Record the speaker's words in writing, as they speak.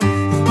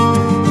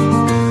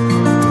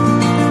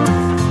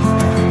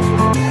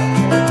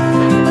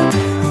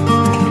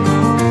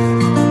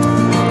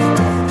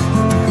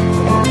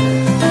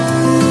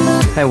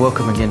Hey,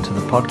 welcome again to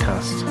the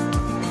podcast.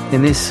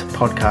 In this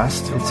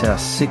podcast, it's our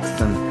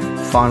sixth and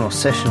final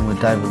session with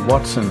David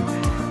Watson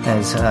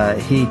as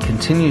he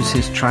continues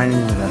his training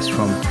with us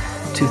from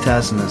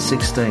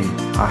 2016.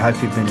 I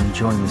hope you've been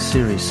enjoying the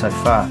series so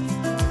far.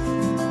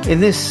 In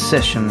this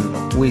session,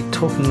 we're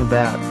talking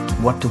about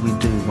what do we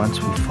do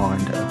once we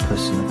find a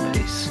person of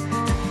peace.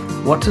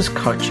 What does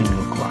coaching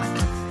look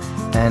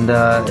like? And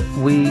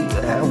we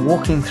are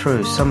walking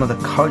through some of the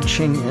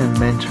coaching and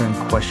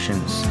mentoring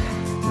questions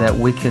that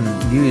we can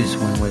use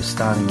when we're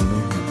starting a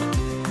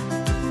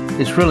movement.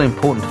 It's really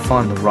important to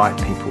find the right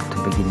people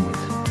to begin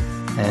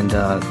with, and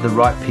the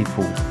right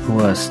people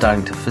who are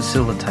starting to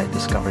facilitate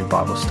Discovery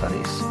Bible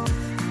Studies.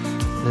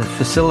 The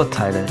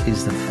facilitator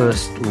is the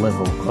first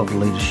level of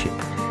leadership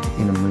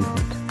in a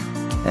movement,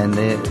 and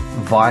they're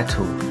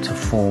vital to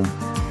form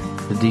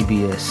the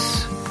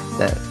DBS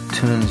that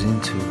turns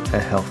into a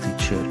healthy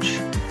church.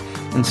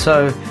 And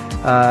so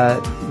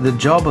the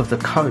job of the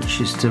coach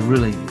is to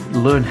really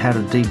learn how to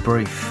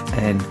debrief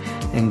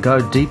and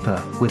go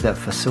deeper with that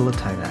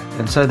facilitator.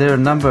 And so there are a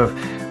number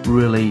of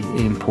really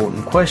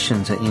important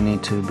questions that you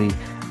need to be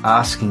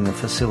asking the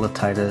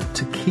facilitator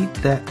to keep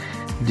that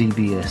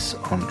DBS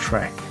on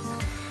track.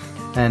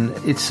 And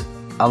it's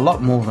a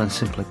lot more than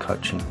simply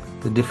coaching.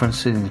 The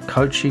difference in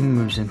coaching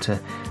moves into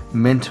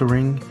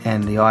mentoring,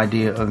 and the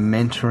idea of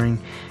mentoring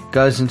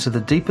goes into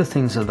the deeper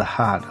things of the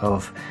heart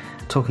of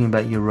talking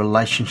about your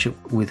relationship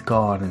with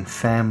God and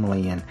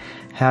family and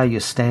how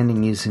your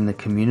standing is in the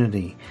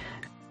community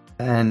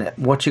and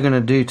what you're going to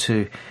do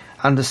to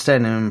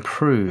understand and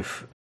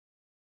improve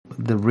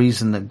the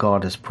reason that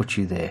God has put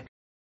you there.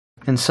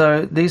 And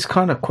so these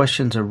kind of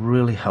questions are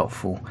really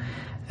helpful.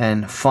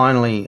 And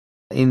finally,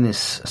 in this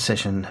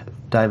session,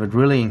 David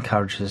really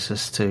encourages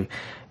us to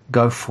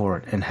go for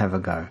it and have a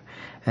go,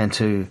 and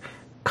to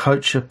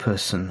coach a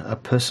person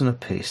of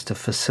peace, to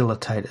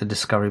facilitate a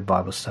Discovery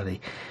Bible Study,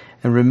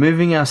 and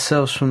removing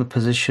ourselves from the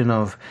position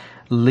of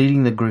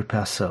leading the group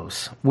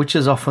ourselves, which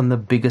is often the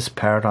biggest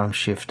paradigm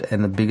shift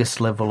and the biggest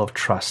level of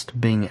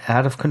trust, being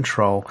out of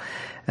control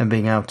and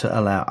being able to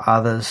allow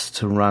others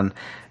to run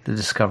the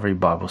Discovery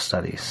Bible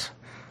Studies.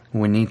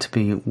 We need to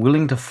be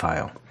willing to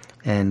fail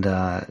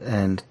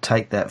and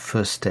take that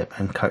first step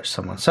and coach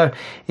someone. So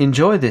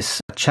enjoy this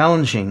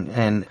challenging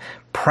and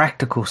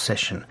practical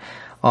session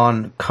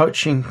on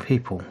coaching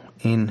people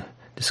in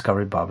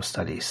Discovery Bible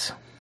Studies.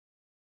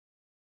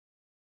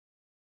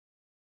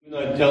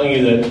 I'm telling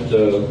you that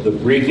the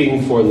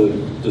briefing for the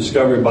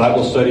Discovery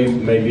Bible Study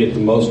may be at the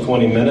most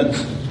 20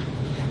 minutes.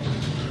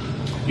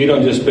 You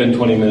don't just spend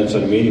 20 minutes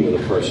on a meeting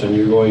with a person.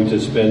 You're going to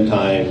spend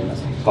time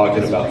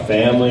talking about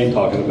family,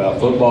 talking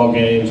about football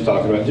games,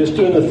 talking about just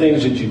doing the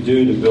things that you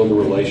do to build a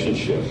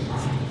relationship.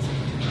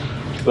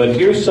 But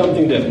here's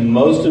something that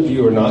most of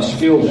you are not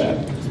skilled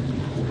at.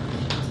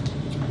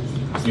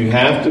 You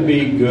have to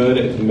be good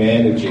at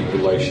managing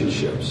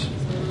relationships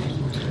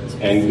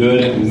and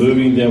good at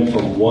moving them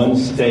from one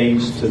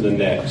stage to the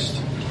next.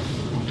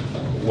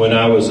 When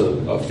I was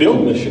a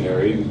field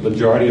missionary, the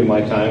majority of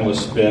my time was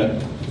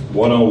spent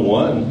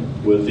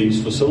one-on-one with these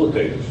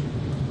facilitators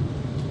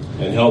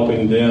and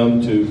helping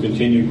them to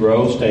continue to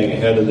grow, staying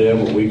ahead of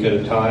them a week at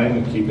a time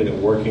and keeping it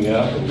working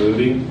up and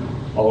moving,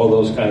 all of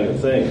those kind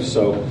of things.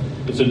 So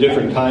it's a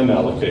different time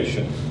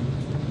allocation.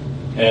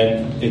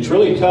 And it's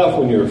really tough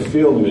when you're a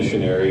field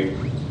missionary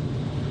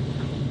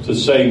to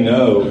say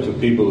no to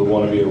people who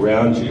want to be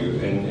around you.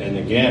 And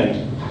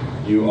again,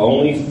 you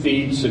only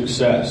feed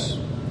success.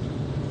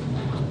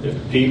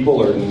 If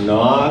people are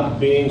not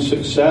being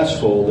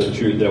successful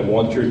that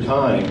want your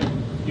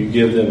time, you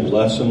give them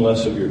less and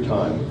less of your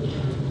time.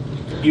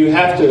 You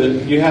have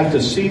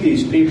to see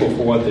these people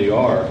for what they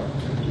are.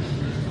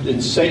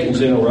 It's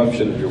Satan's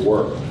interruption of your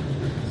work.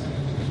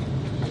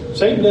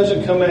 Satan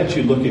doesn't come at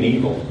you looking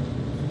evil.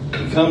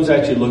 He comes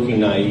at you looking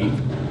naive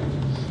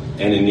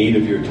and in need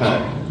of your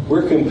time.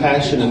 We're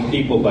compassionate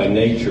people by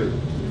nature.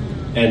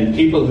 And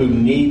people who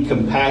need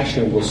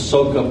compassion will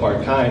soak up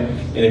our time.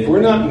 And if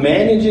we're not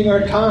managing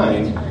our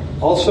time,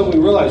 all of a sudden we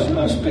realize,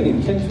 I'm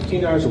spending 10,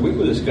 15 hours a week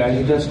with this guy and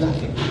he does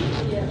nothing.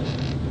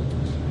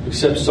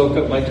 Except soak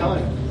up my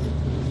time.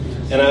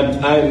 And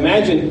I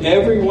imagine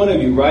every one of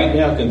you right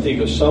now can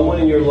think of someone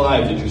in your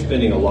life that you're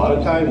spending a lot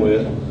of time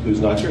with, who's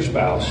not your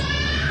spouse,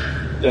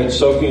 that's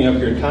soaking up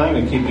your time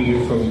and keeping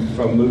you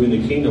from moving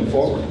the kingdom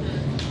forward.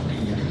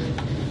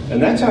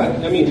 And that's how,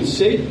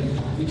 see,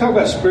 you talk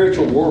about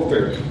spiritual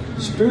warfare.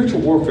 Spiritual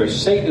warfare,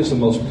 Satan is the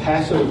most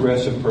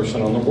passive-aggressive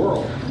person on the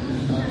world.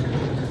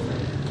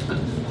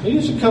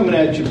 He's coming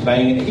at you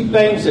banging. He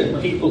bangs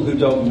at people who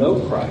don't know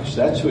Christ.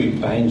 That's who he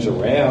bangs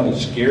around and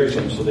scares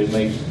them so they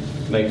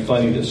make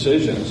funny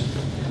decisions.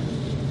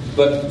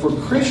 But for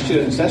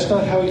Christians, that's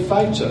not how he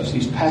fights us.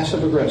 He's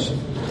passive-aggressive.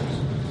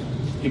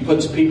 He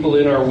puts people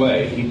in our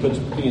way. He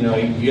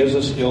gives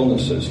us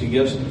illnesses.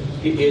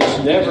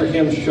 It's never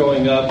him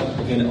showing up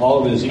in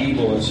all of his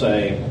evil and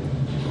saying,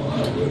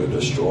 I'm going to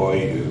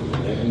destroy you.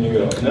 And you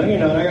go, no, you're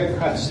not. I got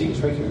Christ. See, it's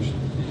right here.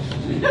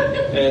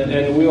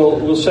 And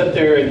we'll sit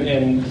there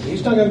and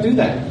he's not going to do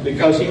that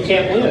because he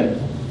can't win.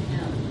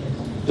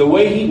 the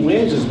way he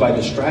wins is by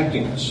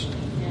distracting us.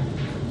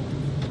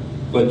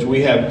 But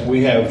we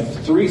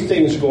have three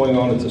things going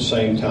on at the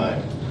same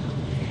time.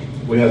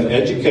 We have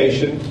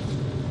education,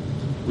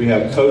 we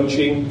have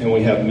coaching, and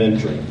we have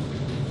mentoring.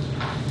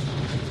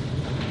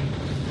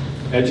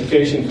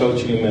 Education,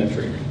 coaching, and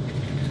mentoring.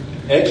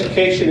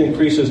 Education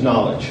increases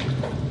knowledge.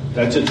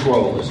 That's its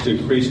role, is to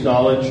increase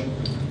knowledge.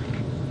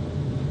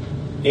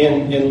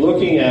 In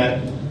looking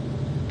at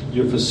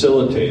your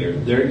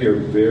facilitator, they're your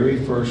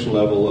very first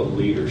level of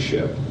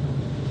leadership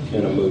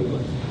in a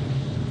movement.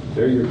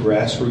 They're your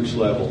grassroots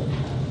level,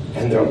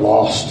 and they're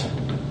lost.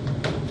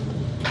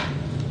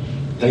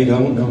 They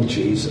don't know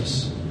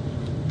Jesus.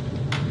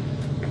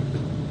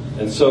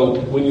 And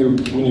so when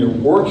you're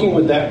working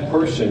with that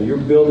person, you're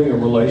building a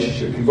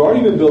relationship. You've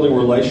already been building a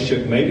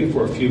relationship maybe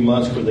for a few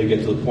months before they get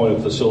to the point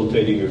of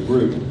facilitating your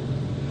group.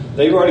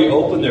 They've already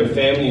opened their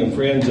family and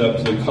friends up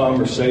to the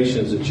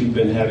conversations that you've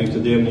been having to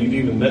them. You've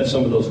even met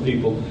some of those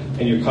people,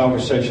 and your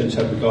conversations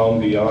have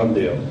gone beyond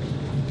them.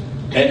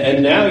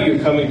 And now you're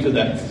coming to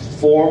that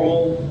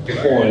formal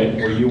point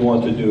where you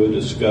want to do a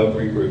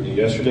discovery group. And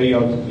yesterday,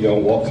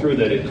 y'all walked through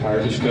that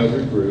entire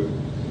discovery group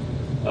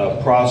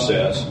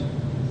process.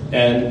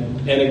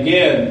 And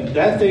again,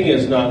 that thing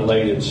is not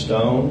laid in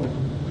stone.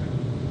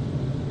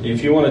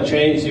 If you want to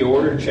change the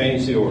order,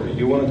 change the order.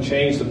 You want to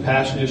change the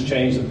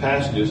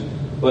passages,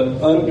 but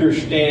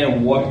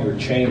understand what you're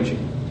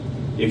changing.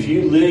 If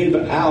you leave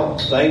out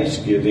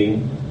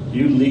Thanksgiving,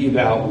 you leave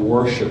out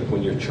worship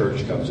when your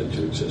church comes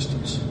into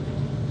existence.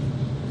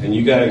 And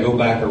you got to go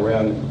back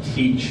around and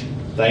teach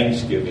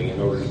Thanksgiving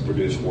in order to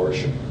produce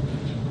worship.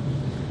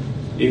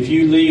 If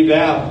you leave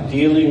out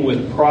dealing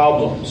with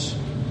problems,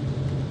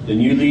 then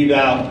you leave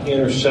out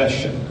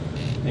intercession,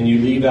 and you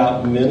leave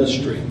out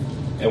ministry.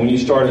 And when you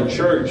start a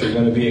church, you're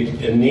going to be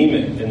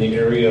anemic in the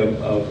area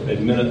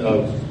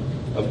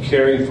of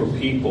caring for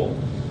people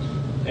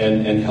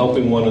and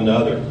helping one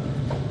another.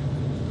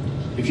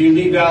 If you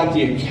leave out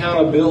the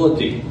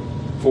accountability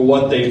for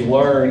what they've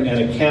learned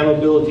and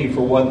accountability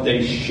for what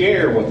they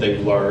share what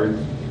they've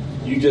learned,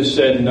 you just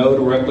said no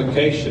to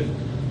replication.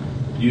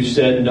 You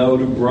said no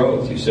to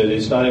growth. You said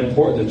it's not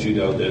important that you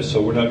know this,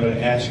 so we're not going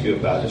to ask you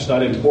about it. It's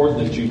not important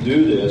that you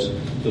do this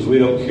because we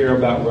don't care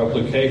about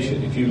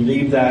replication. If you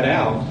leave that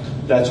out,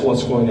 that's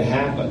what's going to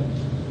happen.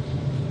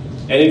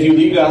 And if you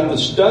leave out the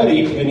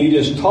study and you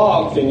just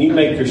talk, then you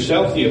make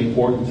yourself the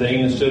important thing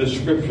instead of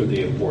Scripture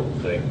the important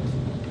thing.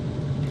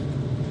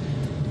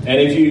 And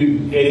if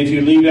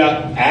you leave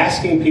out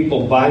asking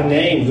people by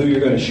name who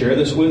you're going to share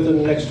this with in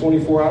the next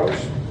 24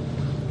 hours,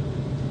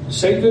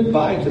 say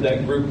goodbye to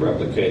that group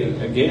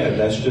replicating. Again,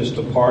 that's just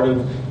a part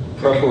of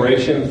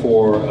preparation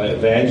for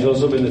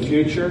evangelism in the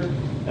future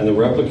and the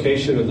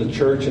replication of the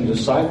church and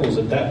disciples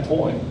at that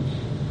point.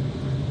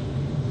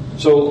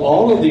 So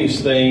all of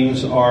these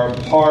things are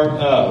part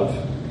of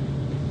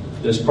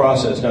this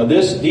process. Now,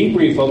 this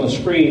debrief on the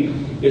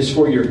screen is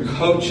for your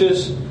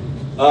coaches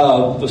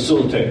of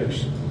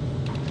facilitators,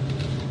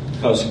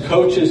 because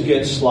coaches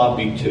get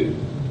sloppy too.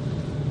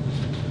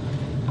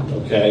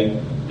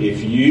 Okay?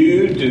 If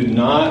you do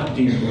not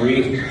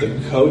debrief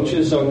the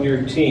coaches on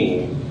your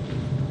team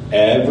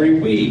every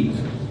week,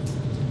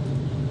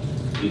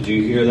 did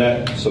you hear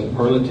that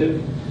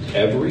superlative?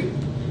 Every?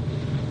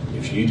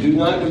 If you do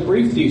not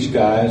debrief these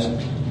guys,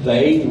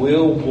 they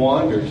will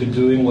wander to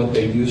doing what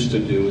they used to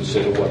do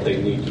instead of what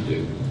they need to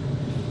do.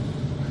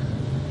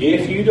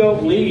 If you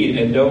don't lead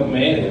and don't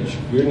manage,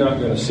 you're not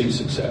going to see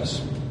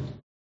success.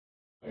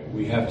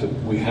 We have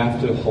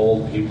to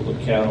hold people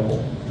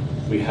accountable.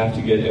 We have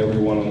to get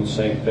everyone on the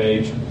same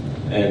page.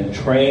 And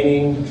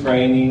training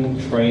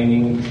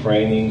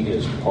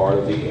is part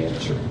of the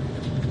answer.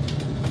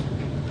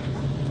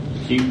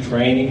 You keep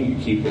training, you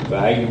keep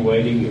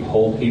evaluating, you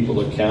hold people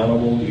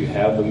accountable, you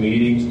have the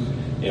meetings.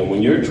 And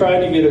when you're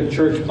trying to get a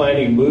church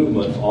planting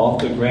movement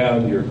off the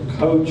ground, your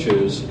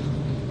coaches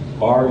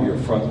are your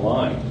front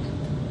line.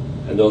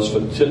 And those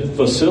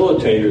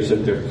facilitators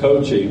that they're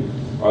coaching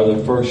are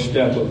the first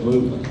step of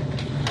movement.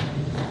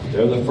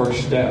 They're the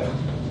first step.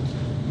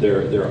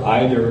 They're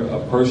either a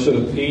person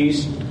of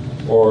peace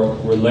or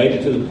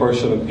related to the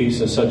person of peace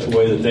in such a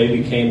way that they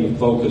became the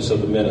focus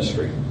of the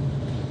ministry.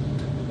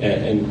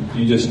 And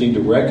you just need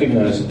to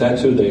recognize that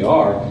that's who they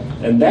are.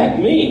 And that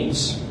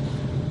means,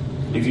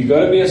 if you're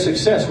going to be a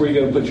success, where are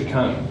you going to put your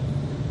time?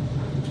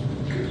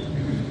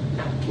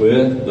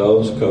 With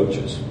those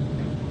coaches.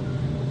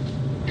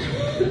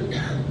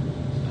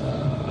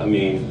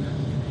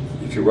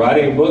 If you're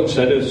writing a book,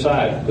 set it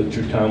aside. Put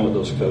your time with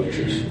those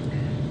coaches.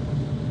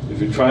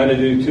 If you're trying to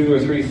do 2 or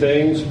 3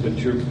 things, put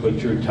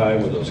your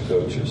time with those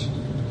coaches.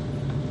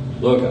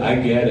 Look, I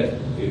get it.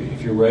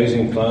 If you're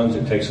raising funds,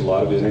 it takes a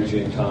lot of energy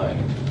and time.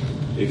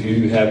 If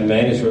you have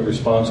management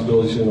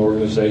responsibilities in an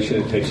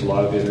organization, it takes a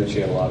lot of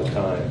energy and a lot of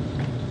time.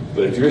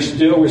 But if you're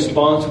still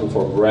responsible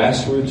for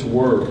grassroots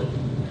work,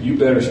 you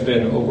better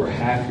spend over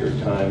half your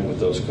time with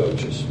those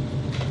coaches.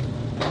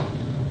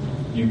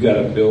 You've got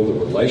to build the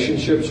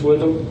relationships with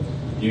them.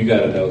 You've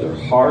got to know their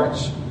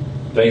hearts.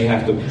 They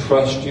have to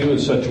trust you in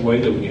such a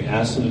way that when you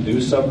ask them to do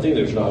something,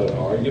 there's not an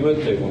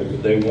argument.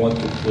 They want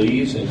to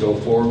please and go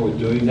forward with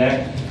doing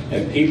that.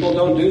 And people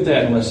don't do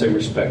that unless they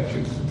respect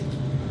you.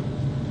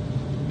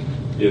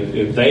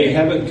 If they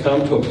haven't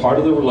come to a part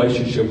of the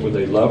relationship where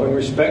they love and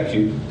respect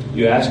you,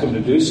 you ask them to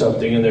do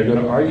something and they're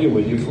going to argue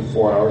with you for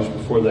 4 hours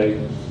before they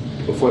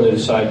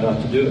decide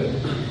not to do it.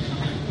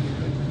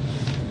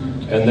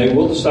 And they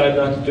will decide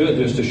not to do it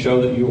just to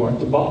show that you aren't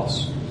the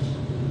boss.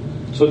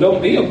 So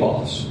don't be a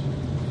boss.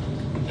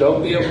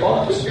 Don't be a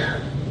boss.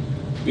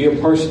 Be a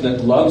person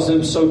that loves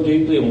them so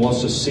deeply and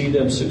wants to see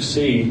them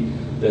succeed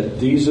that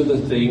these are the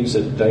things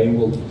that they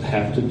will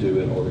have to do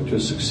in order to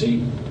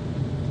succeed.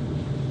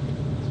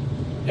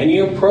 And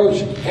you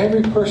approach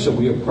every person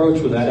we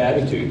approach with that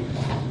attitude.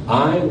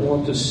 I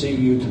want to see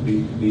you to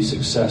be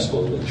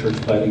successful in the church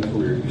planting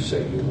career you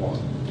say you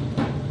want.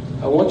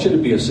 I want you to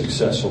be a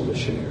successful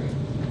missionary.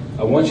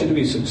 I want you to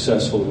be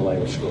successful in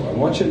language school. I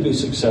want you to be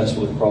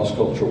successful in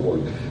cross-cultural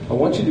work. I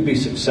want you to be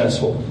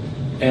successful.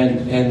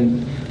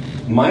 And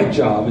my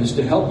job is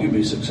to help you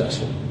be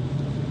successful.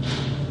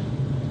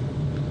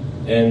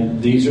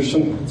 And these are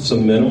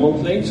some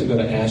minimum things I'm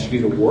going to ask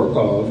you to work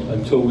on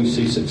until we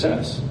see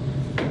success.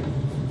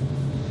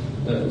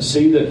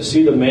 See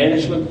the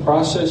management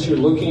process you're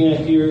looking at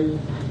here?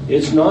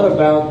 It's not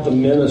about the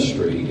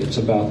ministry, it's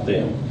about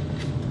them.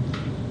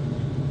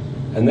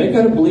 And they've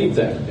got to believe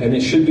that, and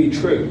it should be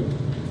true.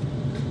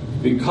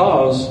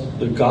 Because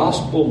the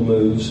gospel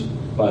moves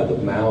by the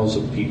mouths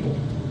of people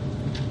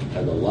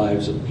and the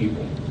lives of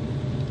people.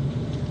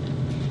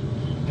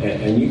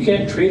 And you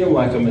can't treat them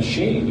like a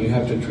machine. You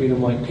have to treat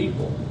them like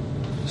people.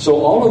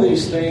 So all of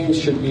these things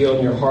should be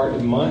on your heart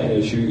and mind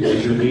as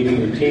you're leading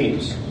your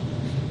teams.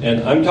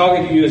 And I'm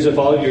talking to you as if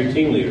all of you are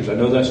team leaders. I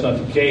know that's not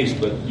the case,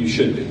 but you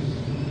should be.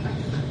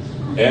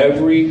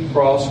 Every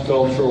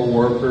cross-cultural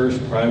worker's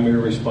primary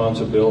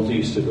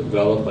responsibility is to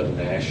develop a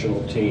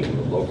national team,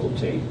 a local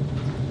team.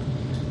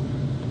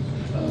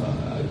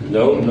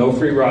 No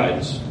free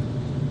rides.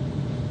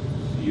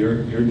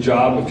 Your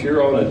job, if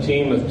you're on a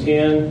team of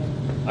 10,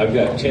 I've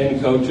got 10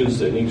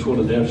 coaches, and each one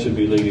of them should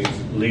be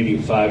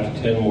leading 5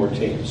 to 10 more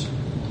teams,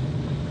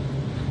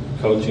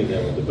 coaching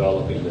them and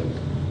developing them.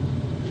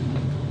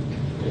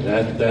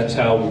 And that's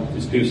how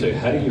these people say,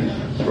 how do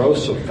you grow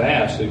so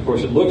fast? And of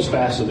course, it looks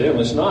fast to them.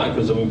 It's not,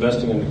 because I'm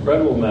investing an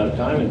incredible amount of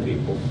time in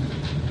people.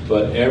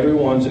 But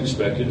everyone's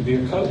expected to be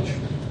a coach,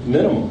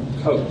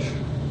 minimum coach.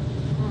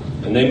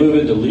 And they move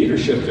into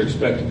leadership, they're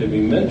expected to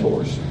be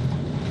mentors.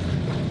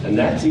 And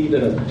that's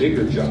even a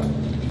bigger job.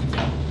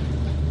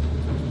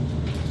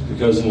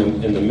 Because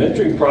in the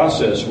mentoring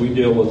process, we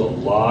deal with a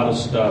lot of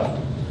stuff.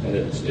 And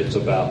it's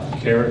about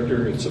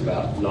character, it's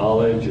about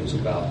knowledge, it's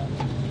about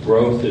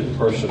growth in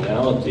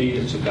personality,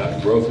 it's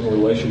about growth in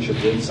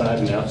relationships inside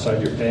and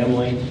outside your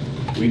family.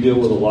 We deal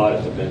with a lot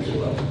at the mentor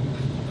level.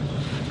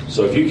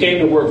 So if you came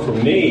to work for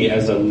me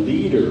as a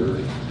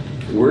leader,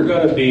 we're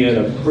going to be in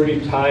a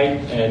pretty tight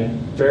and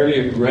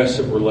fairly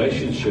aggressive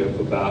relationship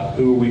about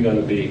who are we going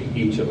to be,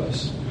 each of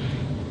us.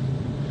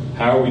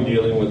 How are we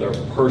dealing with our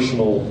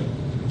personal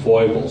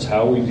foibles?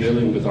 How are we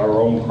dealing with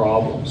our own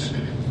problems?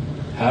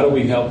 How do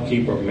we help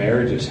keep our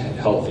marriages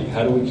healthy?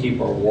 How do we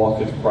keep our walk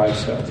with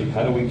Christ healthy?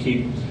 How do we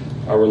keep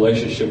our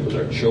relationship with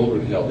our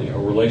children healthy? Our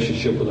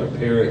relationship with our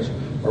parents?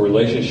 Our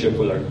relationship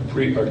with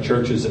our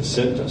churches that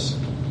sent us?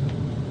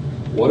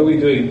 What are we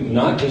doing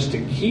not just to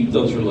keep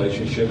those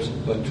relationships,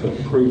 but to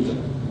improve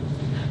them?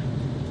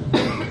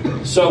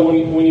 So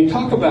when you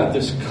talk about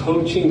this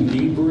coaching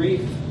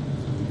debrief,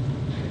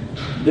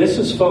 this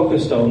is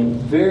focused on a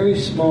very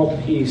small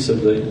piece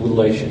of the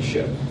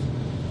relationship.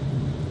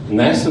 And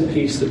that's the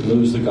piece that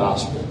moves the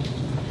gospel.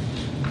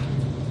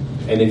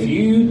 And if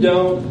you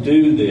don't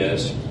do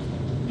this,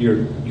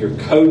 your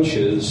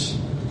coaches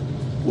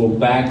will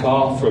back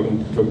off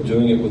from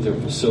doing it with their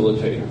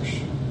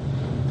facilitators.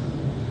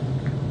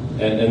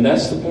 And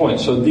that's the point.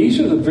 So these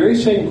are the very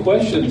same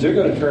questions they're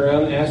going to turn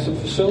around and ask the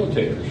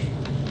facilitators.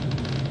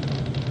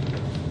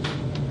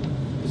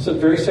 It's the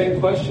very same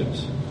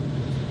questions.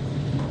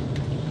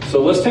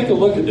 So let's take a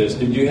look at this.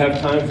 Did you have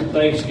time for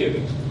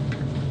Thanksgiving?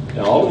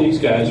 Now, all of these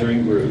guys are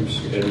in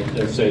groups,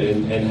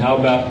 and how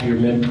about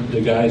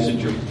the guys that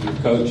you're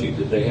coaching?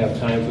 Did they have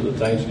time for the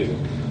Thanksgiving?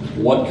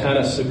 What kind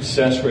of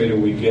success rate are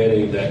we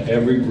getting that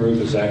every group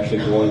is actually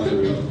going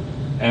through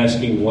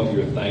asking what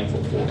you're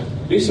thankful for?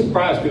 Be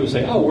surprised. People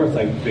say, oh, we're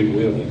thankful people.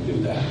 We don't need to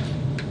do that.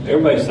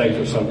 Everybody's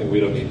thankful for something. We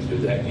don't need to do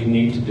that. You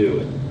need to do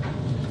it.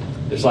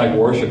 It's like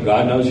worship.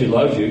 God knows He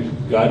loves you.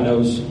 God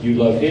knows you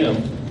love Him.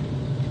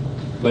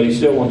 But He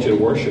still wants you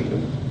to worship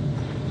Him.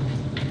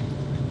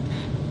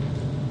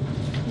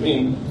 I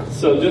mean,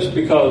 so just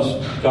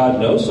because God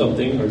knows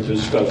something, or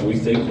just because we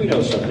think we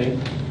know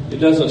something, it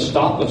doesn't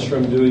stop us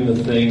from doing the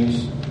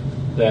things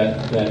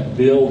that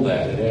build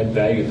that and add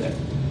value to that.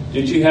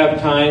 Did you have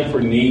time for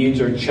needs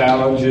or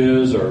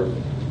challenges or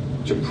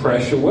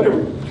depression,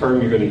 whatever term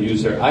you're going to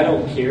use there? I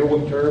don't care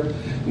what term.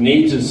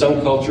 Needs in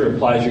some culture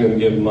implies you're going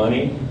to give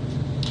money.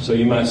 So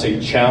you might say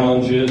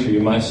challenges, or you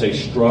might say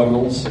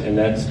struggles, and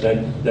that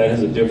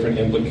has a different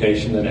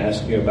implication than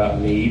asking about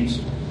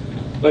needs.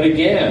 But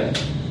again,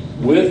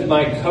 with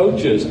my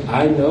coaches,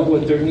 I know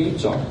what their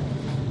needs are.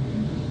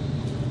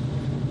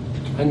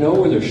 I know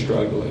where they're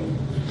struggling.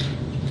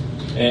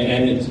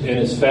 And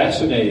it's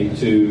fascinating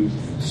to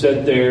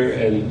sit there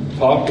and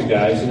talk to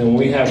guys. And then when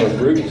we have our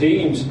group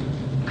teams,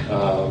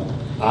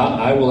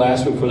 I will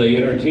ask before they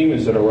enter a team,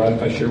 is it all right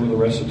if I share with the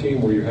rest of the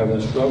team where you're having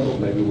a struggle?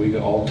 Maybe we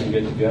all can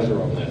get together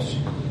on this.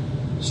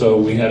 So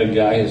we had a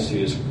guy,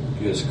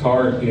 his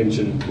car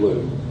engine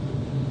blew.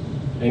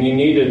 And he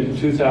needed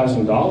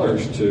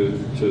 $2,000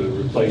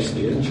 to replace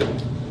the engine.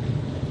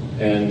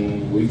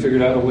 And we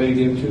figured out a way to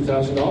give him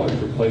 $2,000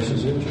 to replace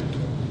his engine.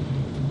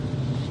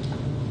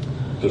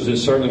 Because it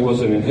certainly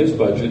wasn't in his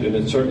budget, and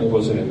it certainly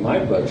wasn't in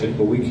my budget,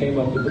 but we came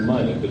up with the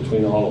money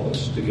between all of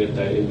us to get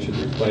that engine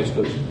replaced,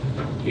 because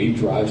he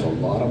drives a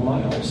lot of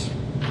miles.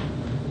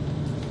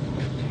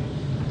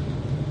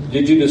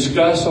 Did you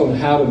discuss on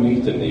how to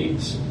meet the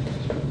needs?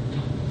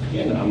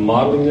 Again, I'm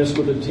modeling this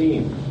with a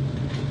team.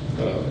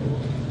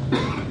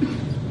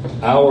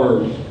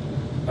 Our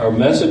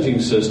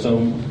messaging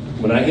system,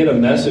 when I hit a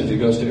message, it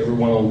goes to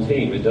everyone on the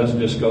team. It doesn't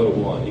just go to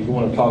one. Even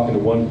when I'm talking to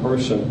one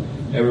person,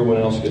 everyone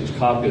else gets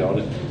copied on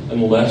it,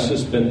 unless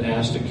it's been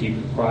asked to keep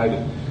it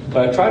private.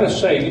 But I try to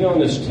say, in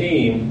this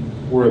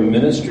team, we're a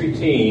ministry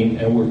team,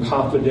 and we're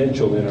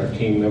confidential in our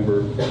team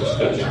member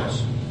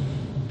discussions.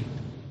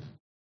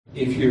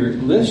 If you're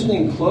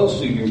listening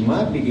closely, you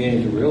might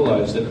begin to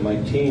realize that my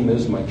team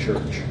is my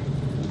church.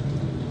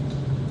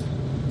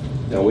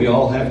 Now, we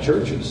all have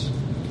churches,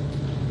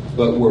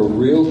 but where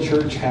real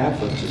church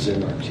happens is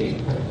in our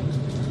team.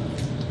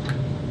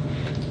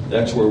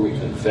 That's where we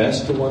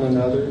confess to one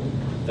another.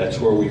 That's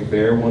where we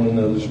bear one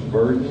another's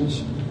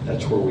burdens.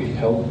 That's where we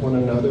help one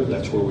another.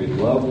 That's where we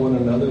love one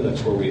another.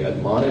 That's where we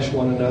admonish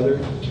one another.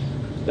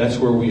 That's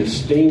where we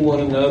esteem one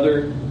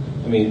another.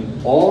 I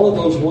mean, all of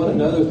those one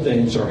another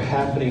things are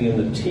happening in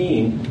the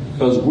team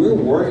because we're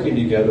working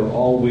together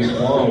all week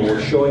long.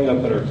 We're showing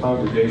up at our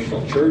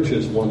congregational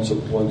churches once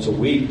a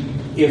week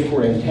if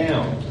we're in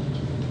town.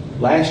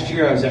 Last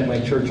year, I was at my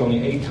church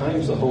only 8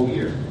 times the whole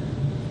year.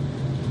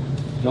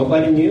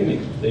 Nobody knew me.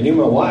 They knew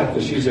my wife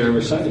because she's there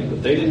every Sunday,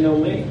 but they didn't know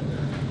me.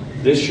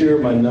 This year,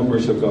 my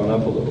numbers have gone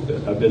up a little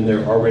bit. I've been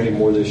there already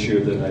more this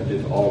year than I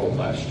did all of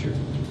last year.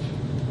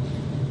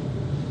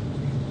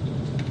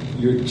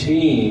 Your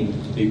team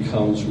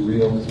becomes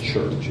real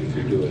church if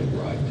you're doing it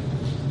right.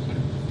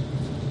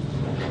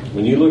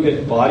 When you look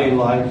at body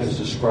life as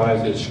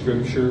described in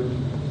Scripture,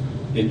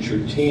 it's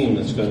your team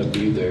that's going to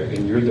be there,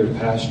 and you're their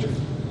pastor.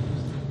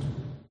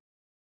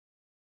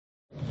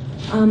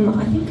 I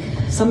think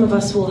some of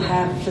us will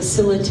have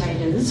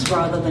facilitators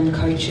rather than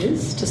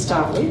coaches to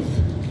start with.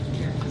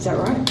 Is that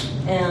right?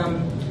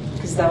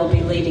 Because they'll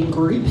be leading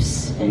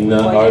groups. And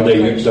no, are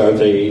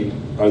they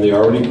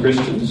already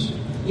Christians?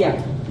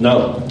 Yeah.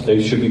 No,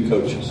 they should be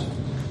coaches.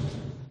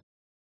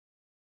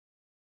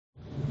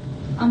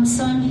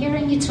 So I'm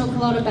hearing you talk a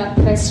lot about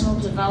personal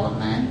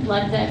development,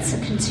 like that's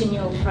a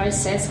continual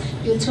process.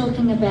 You're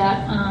talking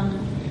about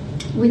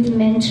with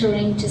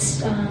mentoring,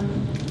 just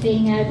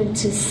being able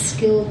to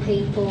skill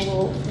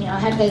people, or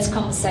have those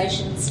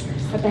conversations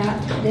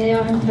about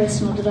their own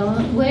personal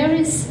development.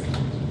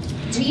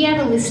 Do you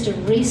have a list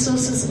of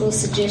resources or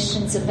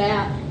suggestions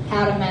about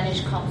how to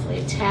manage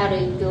conflict, how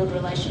to build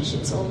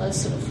relationships, all those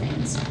sort of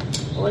things?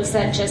 Or is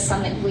that just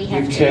something we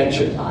have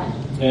to apply?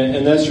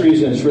 And that's the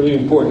reason it's really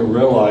important to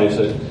realize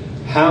that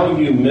how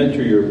you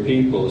mentor your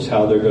people is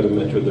how they're going to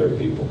mentor their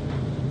people.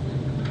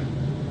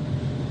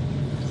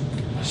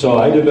 So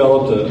I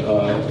developed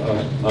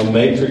a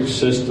matrix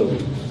system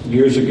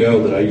years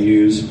ago that I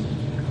use,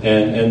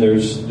 and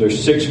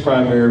there's 6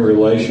 primary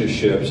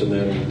relationships, and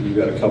then you've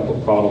got a couple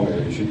of problem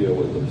areas you deal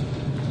with them.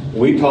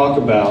 We talk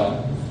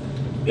about,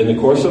 in the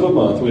course of a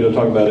month, we don't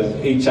talk about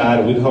each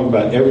item, we talk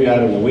about every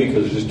item in the week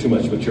because there's just too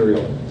much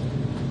material.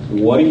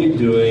 What are you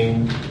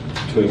doing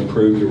to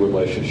improve your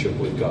relationship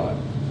with God?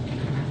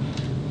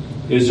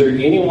 Is there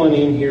anyone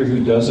in here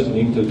who doesn't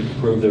need to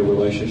improve their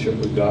relationship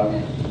with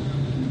God?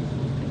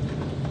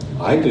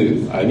 I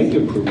do. I need to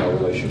improve my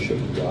relationship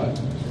with God.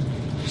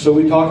 So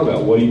we talk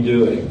about what are you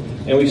doing?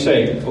 And we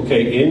say,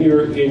 okay, in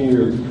your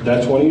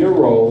that's one of your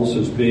roles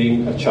is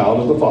being a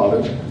child of the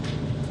Father.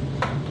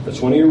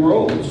 That's one of your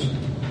roles.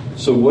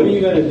 So what are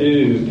you going to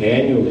do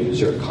annually? Is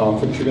there a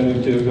conference you're going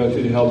to go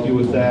to help you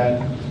with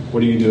that? What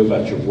do you do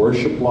about your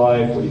worship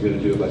life? What are you going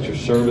to do about your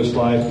service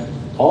life?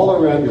 All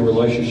around your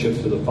relationship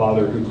to the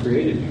Father who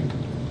created you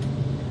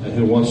and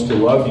who wants to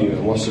love you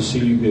and wants to see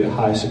you be a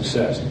high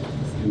success.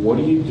 What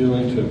are you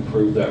doing to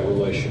improve that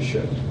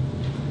relationship?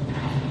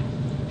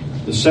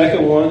 The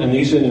second one, and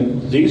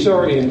these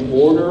are in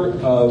order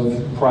of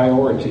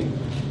priority.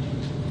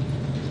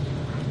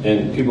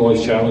 And people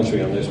always challenge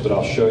me on this, but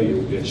I'll show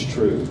you it's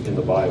true in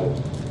the Bible.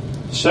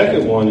 The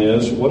second one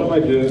is, what am I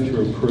doing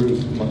to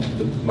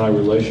improve my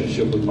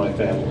relationship with my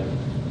family?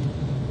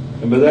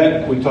 And by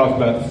that, we talk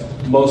about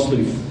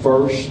mostly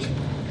first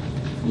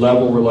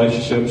level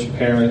relationships,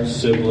 parents,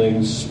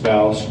 siblings,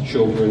 spouse,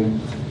 children,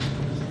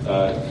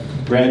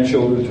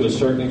 grandchildren to a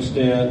certain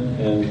extent,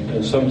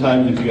 and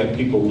sometimes if you got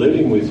people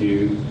living with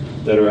you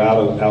that are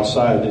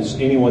outside, it's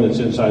anyone that's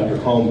inside your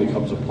home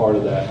becomes a part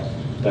of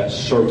that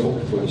circle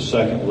for the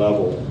second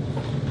level.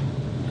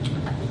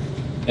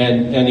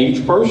 And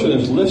each person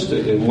is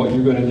listed in what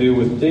you're going to do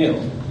with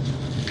them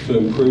to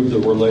improve the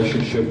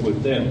relationship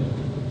with them.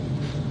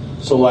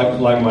 So like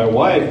my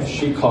wife,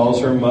 she calls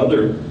her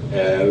mother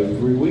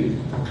every week.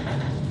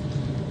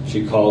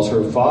 She calls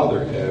her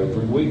father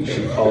every week.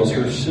 She calls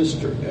her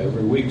sister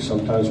every week,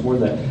 sometimes more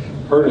than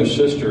that. Her and her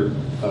sister,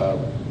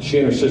 she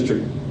and her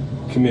sister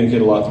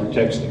communicate a lot through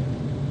texting.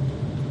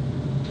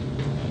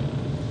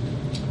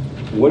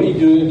 What are you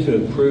doing to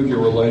improve your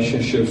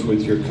relationships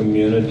with your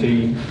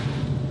community,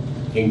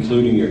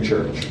 including your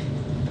church?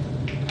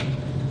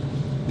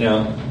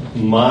 Now,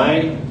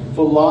 my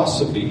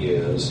philosophy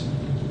is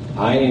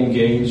I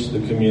engage the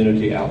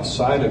community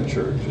outside of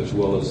church as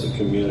well as the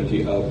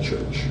community of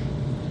church.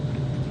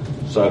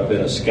 So I've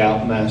been a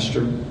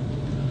scoutmaster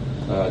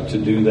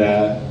to do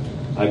that.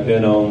 I've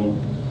been on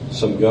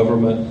some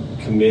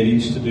government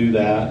committees to do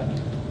that.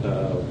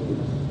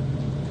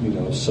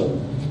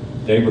 Some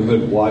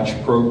neighborhood watch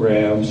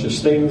programs,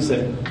 just things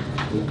that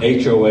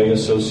HOA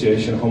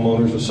association,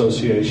 homeowners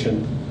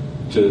association,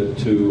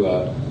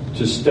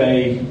 to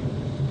stay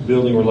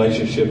building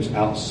relationships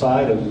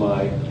outside of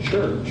my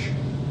church.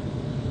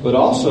 But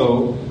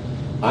also,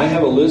 I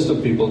have a list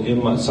of people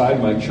inside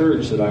my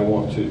church that I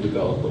want to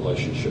develop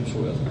relationships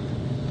with.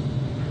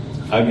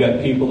 I've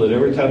got people that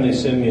every time they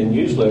send me a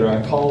newsletter,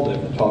 I call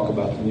them and talk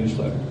about the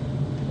newsletter.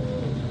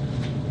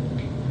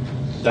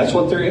 That's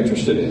what they're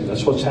interested in.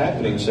 That's what's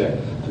happening. Say,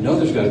 I know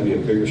there's got to be a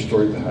bigger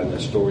story behind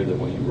that story than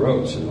what you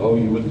wrote. So,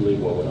 you wouldn't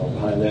believe what went on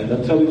behind that. And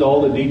they'll tell you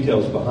all the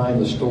details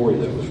behind the story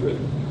that was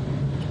written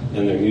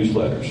in their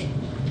newsletters.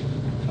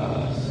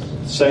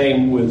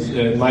 Same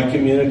with my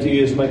community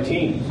is my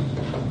team.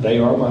 They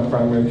are my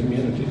primary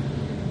community.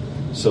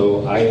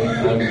 So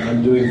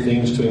I'm doing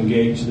things to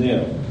engage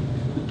them.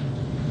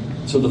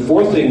 So the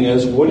fourth thing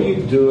is, what are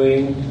you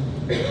doing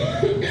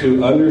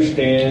to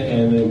understand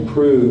and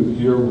improve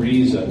your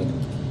reason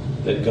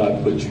that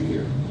God put you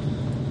here?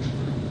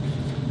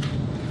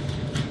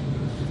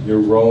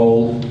 Your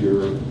role,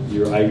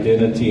 your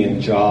identity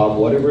and job,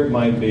 whatever it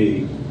might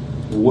be,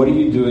 what are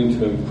you doing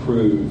to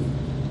improve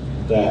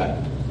that?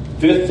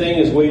 Fifth thing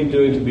is, what are you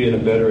doing to be a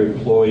better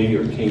employee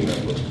or team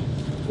member?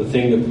 The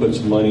thing that puts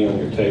money on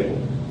your table,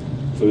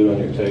 food on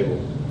your table.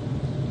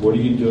 What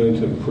are you doing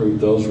to improve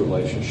those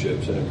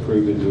relationships and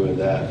improve in doing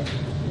that?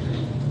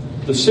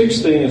 The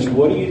sixth thing is,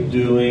 what are you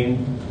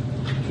doing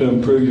to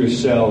improve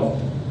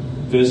yourself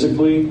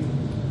physically,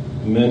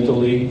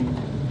 mentally,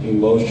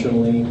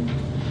 emotionally,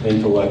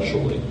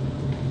 intellectually?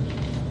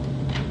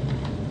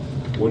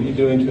 What are you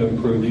doing to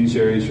improve these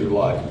areas of your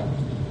life?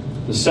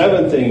 The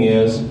seventh thing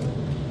is,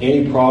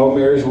 any problem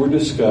areas we're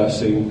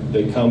discussing,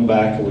 they come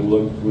back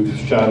and we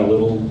shine a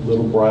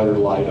little brighter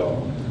light on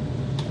them.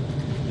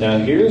 Now,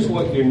 here's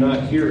what you're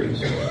not hearing.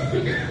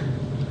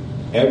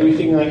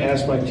 Everything I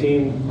ask my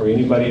team or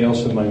anybody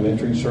else in my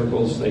mentoring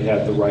circles, they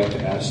have the right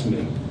to ask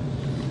me.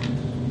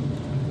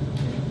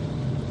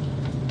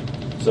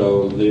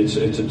 So it's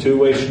a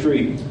two-way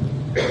street.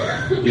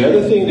 The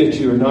other thing that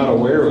you're not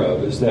aware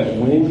of is that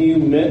when you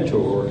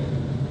mentor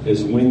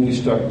is when you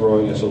start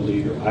growing as a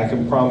leader. I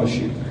can promise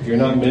you, if you're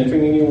not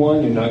mentoring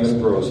anyone, you're not going to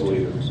grow as a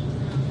leader.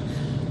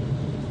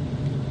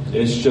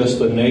 It's just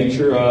the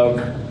nature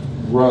of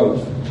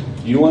growth.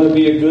 You want to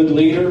be a good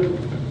leader?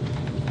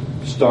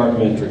 Start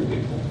mentoring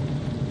people.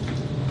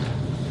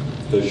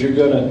 Because you're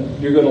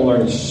gonna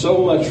learn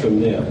so much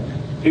from them.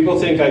 People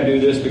think I do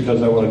this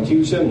because I want to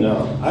teach them.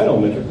 No, I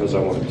don't mentor because I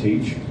want to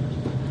teach.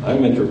 I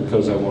mentor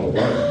because I want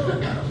to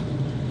learn.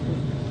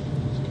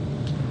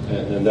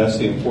 And that's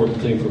the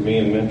important thing for me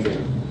in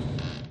mentoring.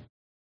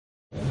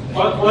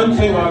 One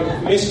thing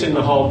I've missed in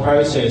the whole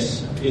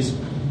process is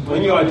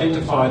when you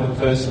identify the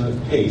person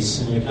of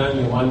peace and you've done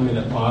your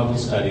 1-minute Bible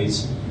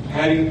studies,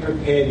 how do you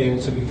prepare them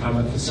to become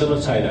a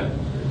facilitator?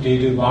 Do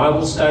you do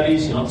Bible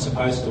studies? You're not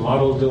supposed to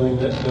model doing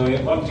it.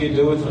 What do you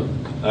do with them?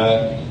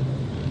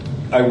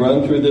 I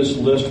run through this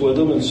list with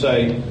them and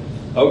say,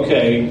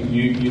 okay,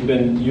 you've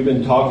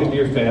been talking to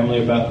your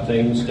family about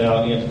things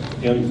now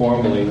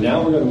informally.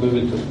 Now we're going to move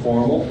it to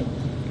formal.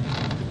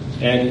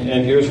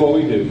 And here's what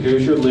we do.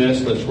 Here's your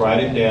list. Let's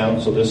write it down.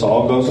 So this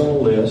all goes on a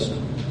list.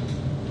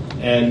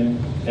 And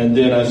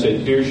then I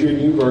said, here's your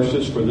new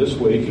verses for this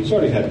week. He's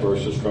already had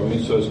verses from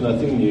me, so it's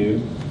nothing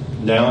new.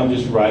 Now I'm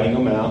just writing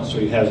them out so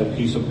he has a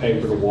piece of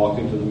paper to walk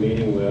into the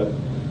meeting with.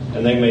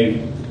 And they may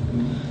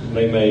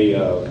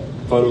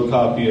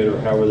photocopy it or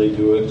however they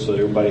do it so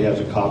everybody has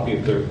a copy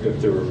if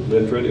they're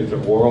literate. If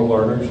they're oral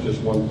learners,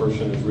 just one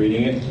person is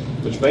reading it,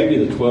 which may be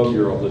the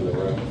 12-year-old in the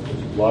room.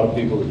 A lot of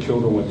people, the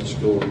children went to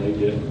school and they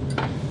didn't.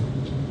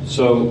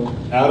 So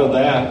out of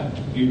that,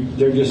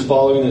 they're just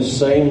following the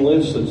same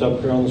list that's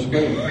up here on the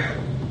screen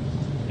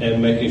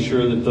and making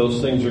sure that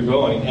those things are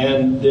going.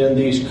 And then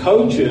these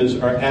coaches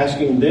are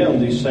asking them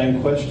these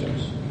same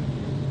questions.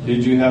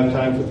 Did you have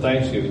time for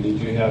Thanksgiving? Did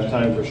you have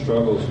time for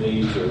struggles,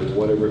 needs, or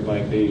whatever it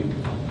might be?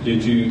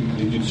 Did you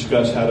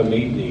discuss how to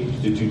meet needs?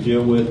 Did you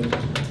deal with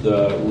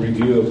the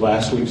review of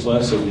last week's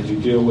lesson? Did you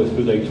deal with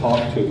who they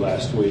talked to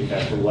last week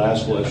after the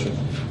last lesson?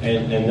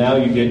 And now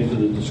you get into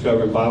the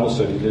Discovery Bible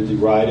Study. Did they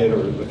write it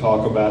or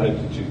talk about it?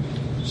 Did you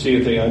see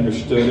if they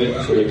understood it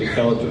so they could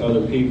tell it to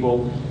other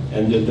people?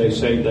 And did they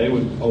say they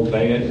would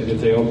obey it? And if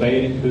they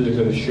obeyed it, who they're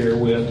going to share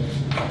with?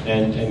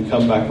 And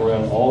come back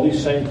around. All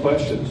these same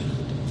questions.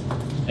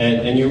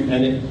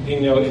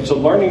 It's a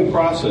learning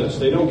process.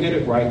 They don't get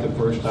it right the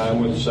first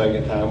time or the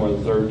second time or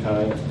the third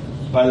time.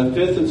 By the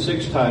fifth and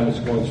sixth time, it's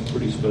going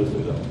pretty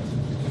smoothly, though.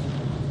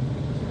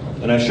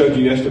 And I showed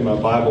you yesterday my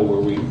Bible where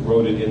we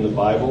wrote it in the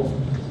Bible.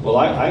 Well,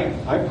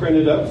 I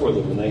printed up for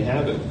them, and they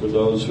have it for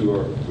those who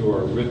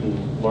are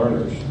written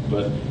learners.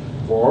 But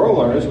for oral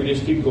learners, we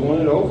just keep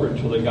going it over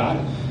until they got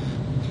it.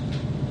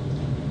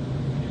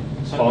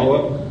 So Follow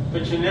up?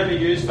 But you never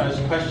use those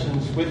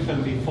questions with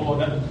them before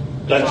that.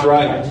 That's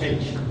right. They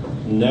teach.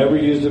 Never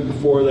used it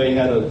before they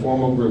had a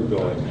formal group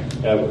going,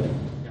 ever.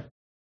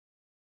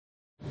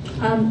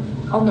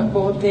 On the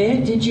board there,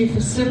 did you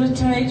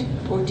facilitate,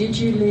 or did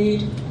you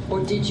lead,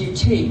 or did you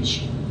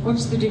teach?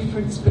 What's the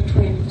difference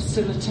between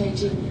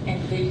facilitating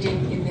and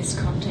leading in this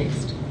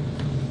context?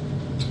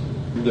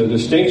 The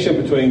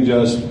distinction between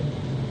just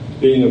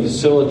being a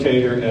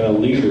facilitator and a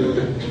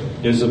leader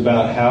is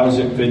about how is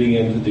it fitting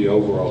into the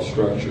overall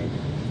structure.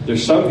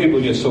 There's some people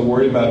who get so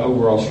worried about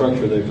overall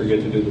structure they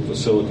forget to do the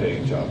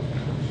facilitating job.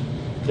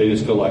 They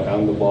just feel like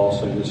I'm the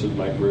boss and this is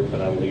my group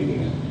and I'm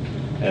leading it.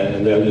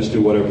 And they'll just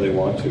do whatever they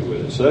want to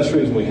with it. So that's the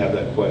reason we have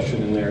that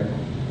question in there,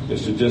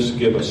 is to just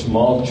give a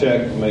small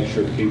check to make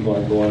sure people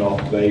aren't going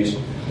off base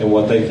in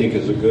what they think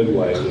is a good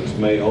way, which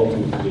may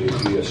ultimately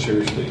be a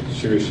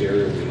serious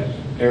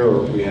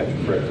error we have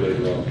to correct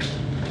later on.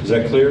 Is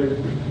that clear?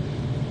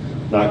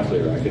 Not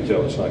clear. I can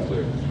tell it's not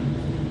clear.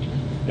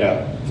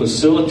 Yeah.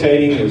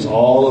 Facilitating is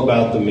all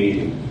about the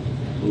meeting.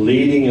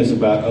 Leading is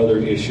about other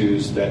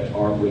issues that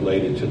aren't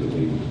related to the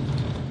meeting.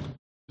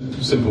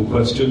 Simple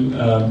question.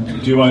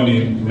 Do you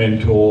only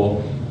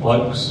mentor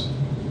blokes,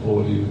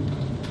 or do you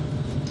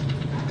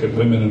get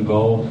women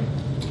involved?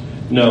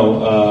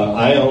 No,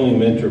 I only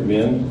mentor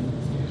men,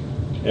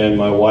 and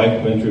my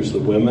wife mentors the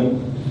women,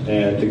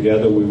 and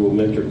together we will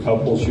mentor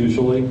couples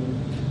usually.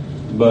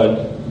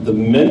 But the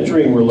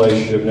mentoring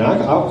relationship, now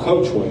I'll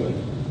coach women,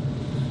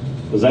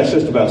 because that's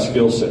just about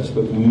skill sets,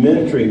 but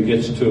mentoring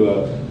gets to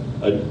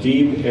a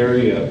deep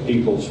area of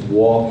people's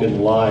walk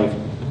in life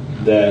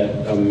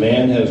that a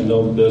man has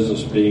no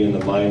business being in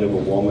the mind of a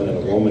woman, and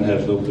a woman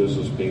has no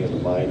business being in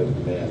the mind of a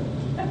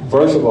man.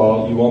 First of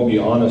all, you won't be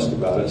honest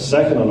about it.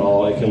 Second of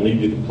all, it can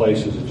lead you to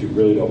places that you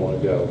really don't want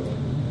to go.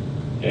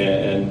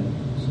 And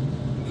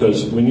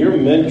because when you're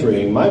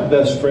mentoring, my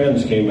best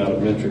friends came out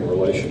of mentoring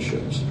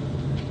relationships.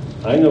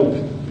 I know,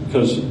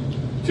 because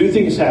two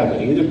things happen.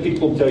 Either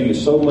people tell you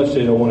so much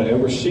they don't want to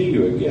ever see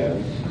you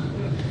again,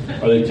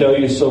 or they tell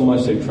you so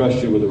much they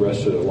trust you with the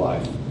rest of their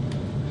life.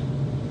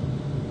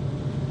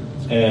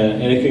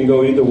 And it can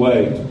go either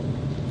way.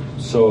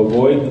 So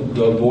avoid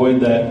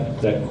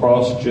that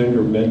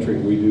cross-gender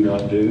mentoring we do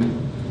not do.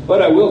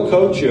 But I will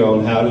coach you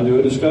on how to do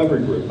a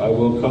discovery group. I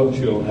will coach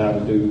you on how to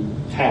do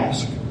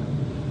tasks.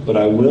 But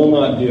I will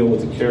not deal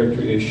with the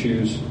character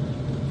issues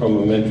from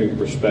a mentoring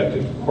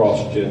perspective,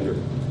 cross-gender.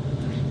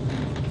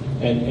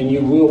 And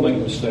you will make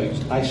mistakes.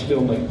 I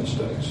still make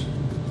mistakes.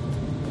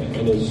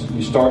 And as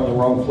you start in the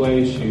wrong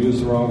place, you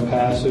use the wrong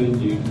passage,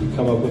 you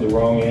come up with the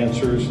wrong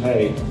answers,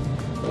 hey,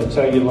 that's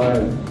how you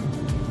learn.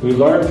 We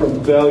learn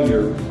from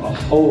failure a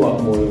whole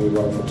lot more than we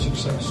learn from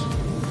success.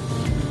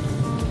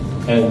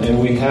 And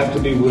we have to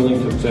be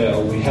willing to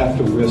fail. We have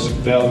to risk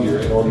failure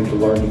in order to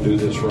learn to do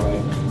this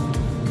right.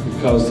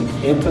 Because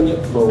the infinite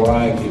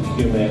variety of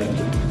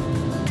humanity,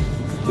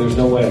 there's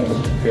no way I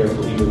can prepare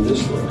for even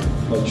this room,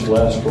 much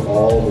less for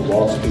all the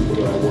lost people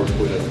that I work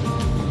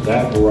with.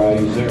 That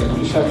variety is there. You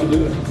just have to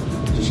do it.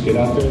 Just get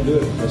out there and do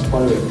it. That's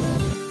part of it.